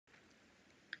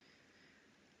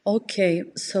Okay,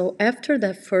 so after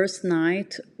that first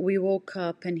night, we woke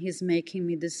up and he's making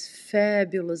me this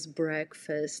fabulous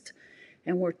breakfast.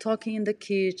 And we're talking in the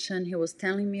kitchen. He was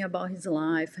telling me about his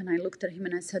life. And I looked at him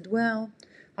and I said, well,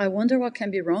 I wonder what can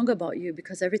be wrong about you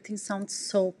because everything sounds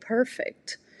so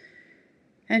perfect.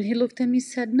 And he looked at me and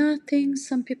said, nothing.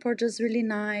 Some people are just really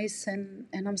nice. And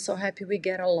I'm so happy we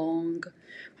get along.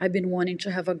 I've been wanting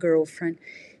to have a girlfriend.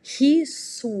 He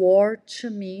swore to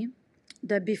me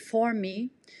that before me,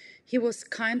 he was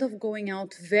kind of going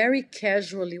out very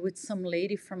casually with some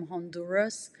lady from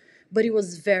Honduras, but it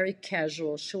was very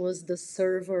casual. She was the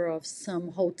server of some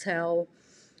hotel.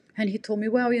 And he told me,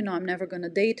 well, I'm never going to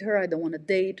date her. I don't want to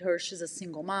date her. She's a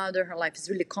single mother. Her life is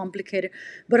really complicated.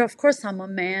 But of course, I'm a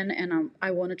man and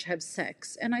I wanted to have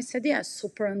sex. And I said, yeah,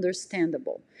 super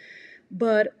understandable.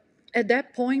 But at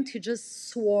that point, he just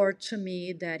swore to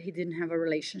me that he didn't have a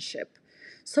relationship.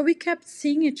 So we kept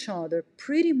seeing each other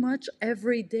pretty much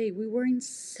every day. We were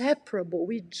inseparable.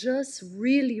 We just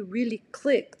really, really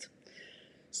clicked.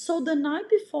 So the night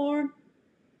before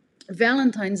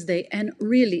Valentine's Day, and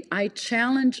really, I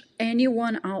challenge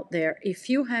anyone out there if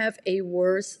you have a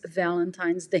worse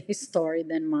Valentine's Day story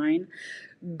than mine,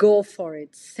 go for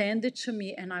it. Send it to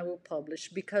me and I will publish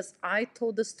because I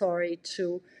told the story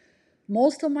to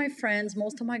most of my friends,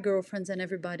 most of my girlfriends, and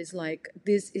everybody's like,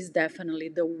 this is definitely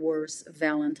the worst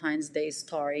Valentine's Day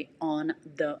story on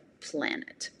the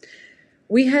planet.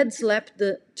 We had slept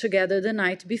together the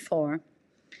night before.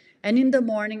 And in the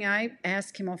morning, I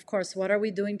asked him, of course, what are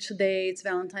we doing today? It's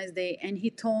Valentine's Day. And he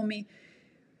told me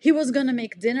he was going to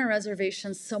make dinner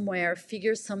reservations somewhere,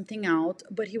 figure something out,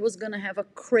 but he was going to have a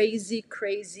crazy,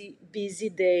 crazy busy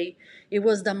day. It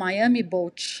was the Miami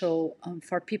Boat Show.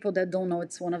 For people that don't know,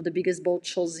 it's one of the biggest boat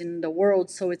shows in the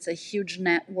world. So it's a huge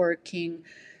networking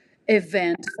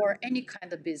event for any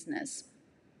kind of business.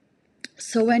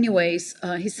 So, anyways,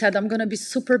 he said, I'm going to be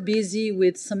super busy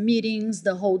with some meetings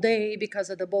the whole day because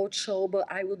of the boat show, but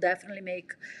I will definitely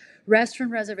make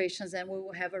restaurant reservations and we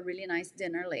will have a really nice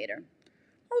dinner later.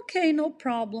 Okay, no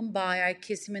problem. Bye. I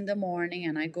kiss him in the morning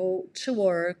and I go to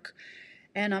work.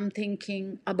 And I'm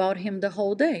thinking about him the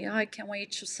whole day. I can't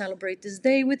wait to celebrate this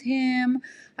day with him.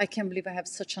 I can't believe I have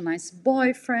such a nice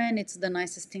boyfriend. It's the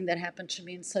nicest thing that happened to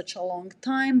me in such a long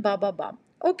time. Blah, blah, blah.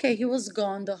 Okay, he was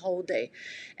gone the whole day.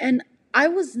 And I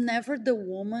was never the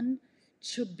woman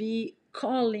to be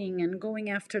calling and going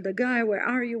after the guy. Where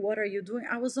are you? What are you doing?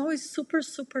 I was always super,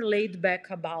 super laid back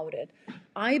about it.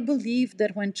 I believe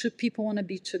that when two people want to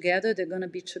be together, they're going to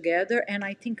be together. And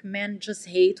I think men just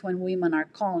hate when women are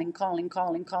calling,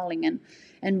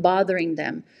 and bothering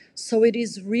them. So it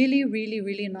is really, really,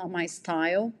 really not my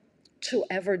style to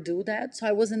ever do that. So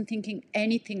I wasn't thinking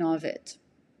anything of it.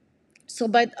 So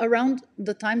by around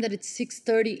the time that it's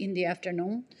 6:30 in the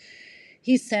afternoon,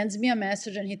 he sends me a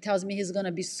message and he tells me he's going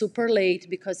to be super late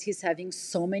because he's having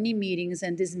so many meetings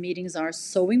and these meetings are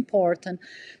so important.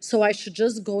 So I should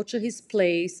just go to his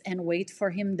place and wait for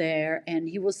him there. And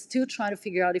he was still trying to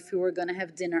figure out if we were going to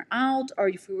have dinner out or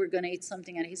if we were going to eat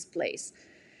something at his place.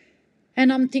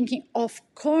 And I'm thinking, of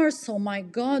course, oh my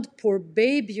God, poor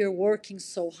baby, you're working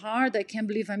so hard. I can't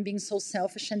believe I'm being so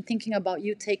selfish and thinking about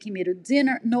you taking me to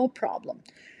dinner. No problem.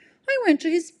 I went to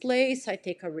his place. I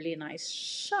take a really nice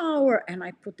shower and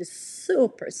I put this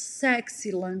super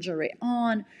sexy lingerie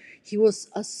on. He was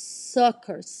a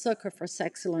sucker for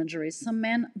sexy lingerie. Some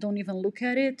men don't even look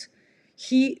at it.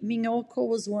 Minhoco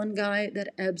was one guy that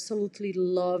absolutely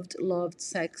loved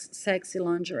sexy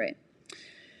lingerie.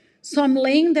 So I'm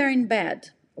laying there in bed,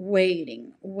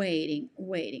 waiting.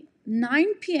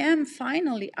 9 p.m.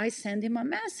 finally, I send him a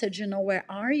message. Where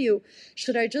are you?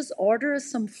 Should I just order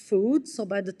some food so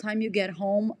by the time you get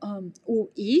home, we'll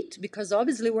eat? Because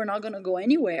obviously we're not going to go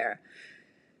anywhere.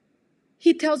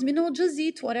 He tells me, no, just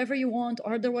eat whatever you want,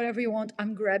 order whatever you want.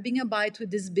 I'm grabbing a bite with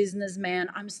this businessman.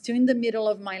 I'm still in the middle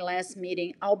of my last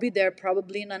meeting. I'll be there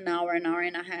probably in an hour and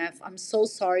a half. I'm so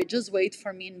sorry. Just wait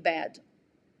for me in bed.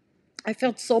 I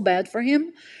felt so bad for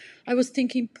him. I was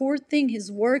thinking, poor thing,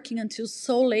 he's working until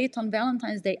so late on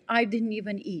Valentine's Day. I didn't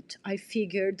even eat. I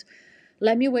figured,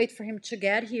 let me wait for him to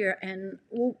get here and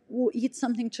we'll eat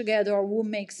something together or we'll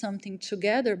make something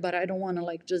together, but I don't want to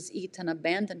like just eat and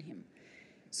abandon him.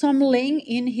 So I'm laying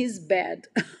in his bed,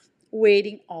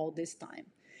 waiting all this time.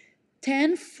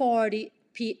 10:40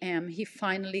 p.m. he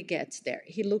finally gets there.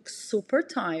 He looks super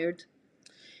tired.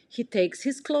 He takes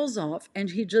his clothes off and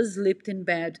he just slept in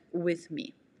bed with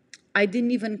me. I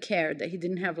didn't even care that he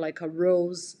didn't have like a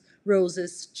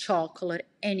roses, chocolate,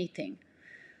 anything.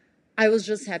 I was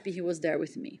just happy he was there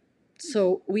with me.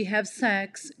 So we have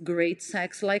sex, great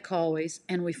sex like always,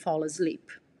 and we fall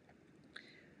asleep.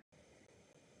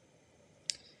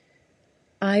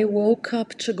 I woke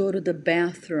up to go to the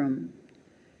bathroom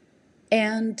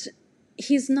and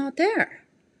he's not there.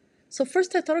 So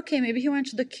first I thought, okay, maybe he went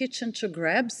to the kitchen to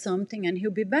grab something and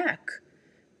he'll be back.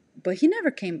 But he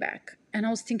never came back. And I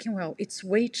was thinking, well, it's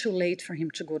way too late for him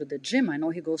to go to the gym. I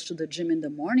know he goes to the gym in the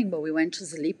morning, but we went to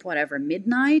sleep, whatever,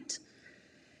 midnight.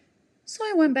 So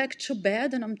I went back to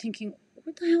bed and I'm thinking,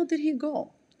 where the hell did he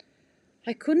go?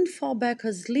 I couldn't fall back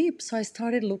asleep, so I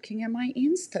started looking at my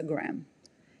Instagram.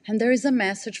 And there is a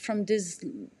message from this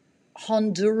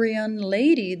Honduran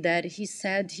lady that he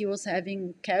said he was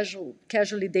having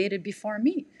casually dated before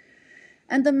me.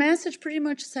 And the message pretty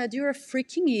much said, you're a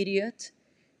freaking idiot.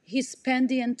 He spent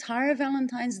the entire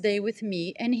Valentine's Day with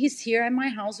me, and he's here at my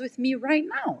house with me right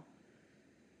now.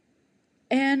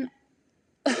 And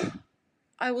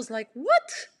I was like,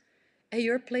 what? At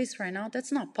your place right now?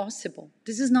 That's not possible.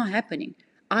 This is not happening.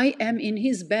 I am in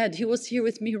his bed. He was here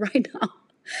with me right now.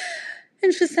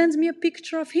 And she sends me a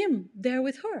picture of him there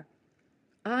with her.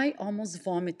 I almost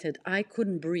vomited. I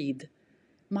couldn't breathe.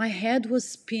 My head was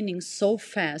spinning so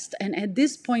fast. And at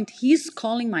this point, he's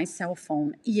calling my cell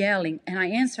phone, yelling. And I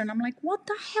answer, and I'm like, what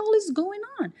the hell is going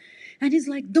on? And he's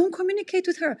like, don't communicate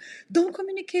with her. Don't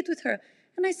communicate with her.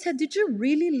 And I said, did you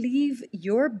really leave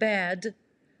your bed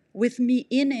with me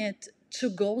in it to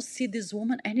go see this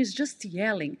woman? And he's just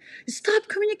yelling, stop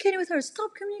communicating with her,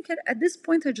 stop communicating. At this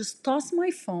point, I just tossed my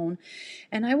phone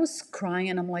and I was crying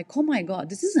and I'm like, oh my God,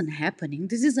 this isn't happening.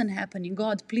 This isn't happening.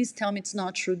 God, please tell me it's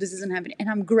not true. This isn't happening. And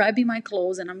I'm grabbing my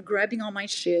clothes and I'm grabbing all my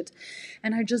shit.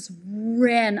 And I just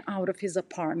ran out of his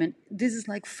apartment. This is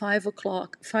like 5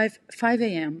 o'clock, 5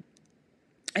 a.m.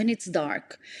 and it's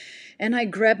dark. And I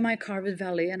grab my car with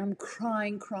valet and I'm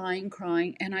crying, crying,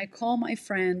 crying. And I call my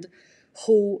friend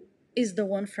who is the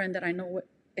one friend that I know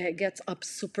gets up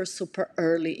super, super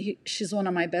early. She's one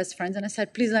of my best friends. And I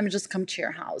said, please let me just come to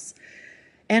your house.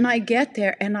 And I get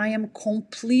there and I am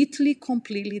completely,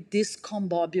 completely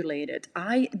discombobulated.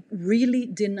 I really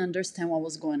didn't understand what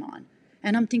was going on.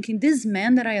 And I'm thinking, this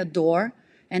man that I adore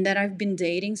and that I've been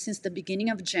dating since the beginning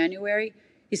of January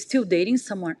is still dating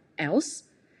someone else?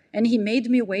 And he made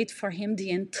me wait for him the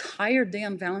entire day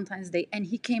on Valentine's Day. And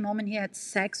he came home and he had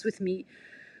sex with me.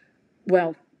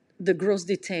 Well, the gross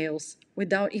details,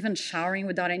 without even showering,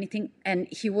 without anything. And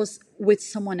he was with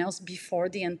someone else before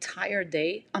the entire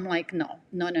day. I'm like, no,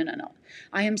 no, no, no, no.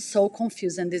 I am so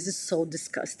confused and this is so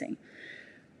disgusting.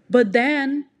 But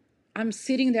then I'm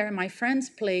sitting there at my friend's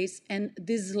place and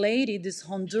this lady, this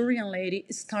Honduran lady,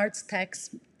 starts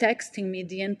texting me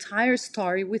the entire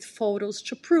story with photos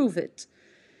to prove it.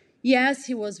 Yes,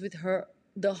 he was with her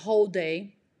the whole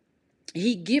day.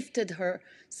 He gifted her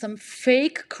some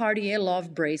fake Cartier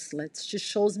love bracelets. She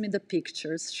shows me the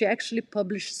pictures. She actually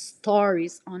published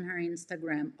stories on her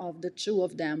Instagram of the two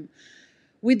of them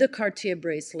with the Cartier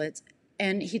bracelets.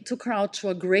 And he took her out to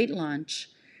a great lunch.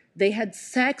 They had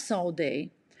sex all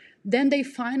day. Then they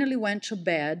finally went to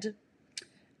bed.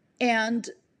 And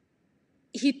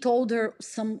he told her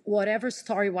some whatever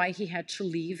story why he had to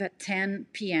leave at 10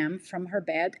 p.m. from her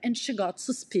bed. And she got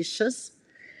suspicious.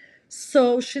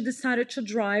 So she decided to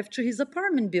drive to his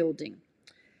apartment building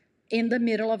in the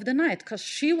middle of the night because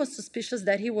she was suspicious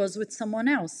that he was with someone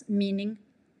else, meaning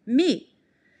me.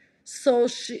 So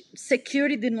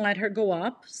security didn't let her go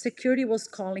up. Security was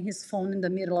calling his phone in the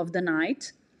middle of the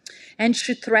night. And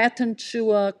she threatened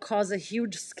to cause a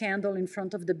huge scandal in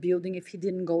front of the building if he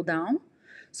didn't go down.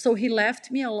 So he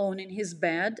left me alone in his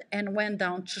bed and went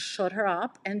down to shut her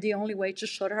up. And the only way to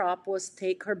shut her up was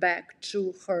take her back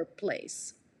to her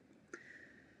place.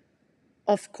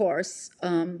 Of course,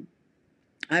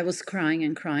 I was crying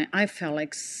and crying. I felt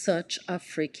like such a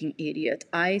freaking idiot.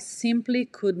 I simply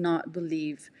could not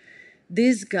believe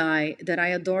this guy that I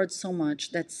adored so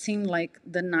much, that seemed like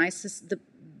the nicest, the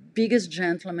biggest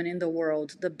gentleman in the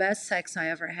world, the best sex I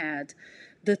ever had,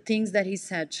 the things that he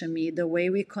said to me, the way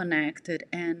we connected,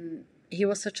 and he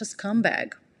was such a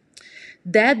scumbag.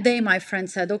 That day, my friend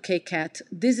said, okay, Kat,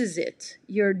 this is it.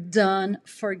 You're done.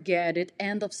 Forget it.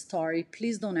 End of story.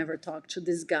 Please don't ever talk to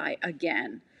this guy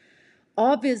again.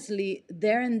 Obviously,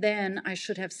 there and then, I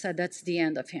should have said that's the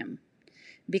end of him.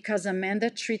 Because a man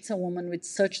that treats a woman with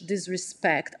such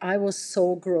disrespect, I was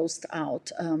so grossed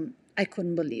out. I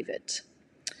couldn't believe it.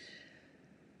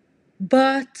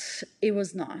 But it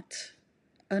was not.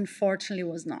 Unfortunately,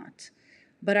 it was not.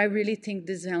 But I really think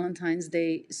this Valentine's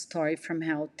Day story from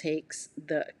hell takes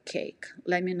the cake.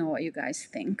 Let me know what you guys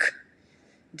think.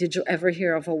 Did you ever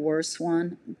hear of a worse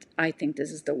one? I think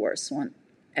this is the worst one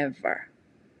ever.